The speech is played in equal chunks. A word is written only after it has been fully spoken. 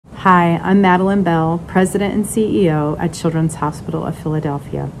Hi, I'm Madeline Bell, President and CEO at Children's Hospital of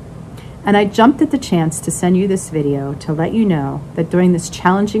Philadelphia. And I jumped at the chance to send you this video to let you know that during this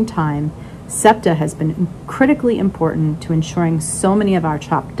challenging time, SEPTA has been critically important to ensuring so many of our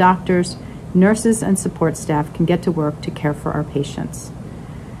CHOP doctors, nurses, and support staff can get to work to care for our patients.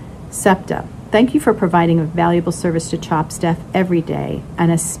 SEPTA, thank you for providing a valuable service to CHOP staff every day,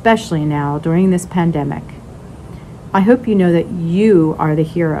 and especially now during this pandemic. I hope you know that you are the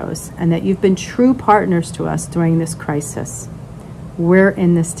heroes and that you've been true partners to us during this crisis. We're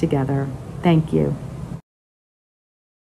in this together. Thank you.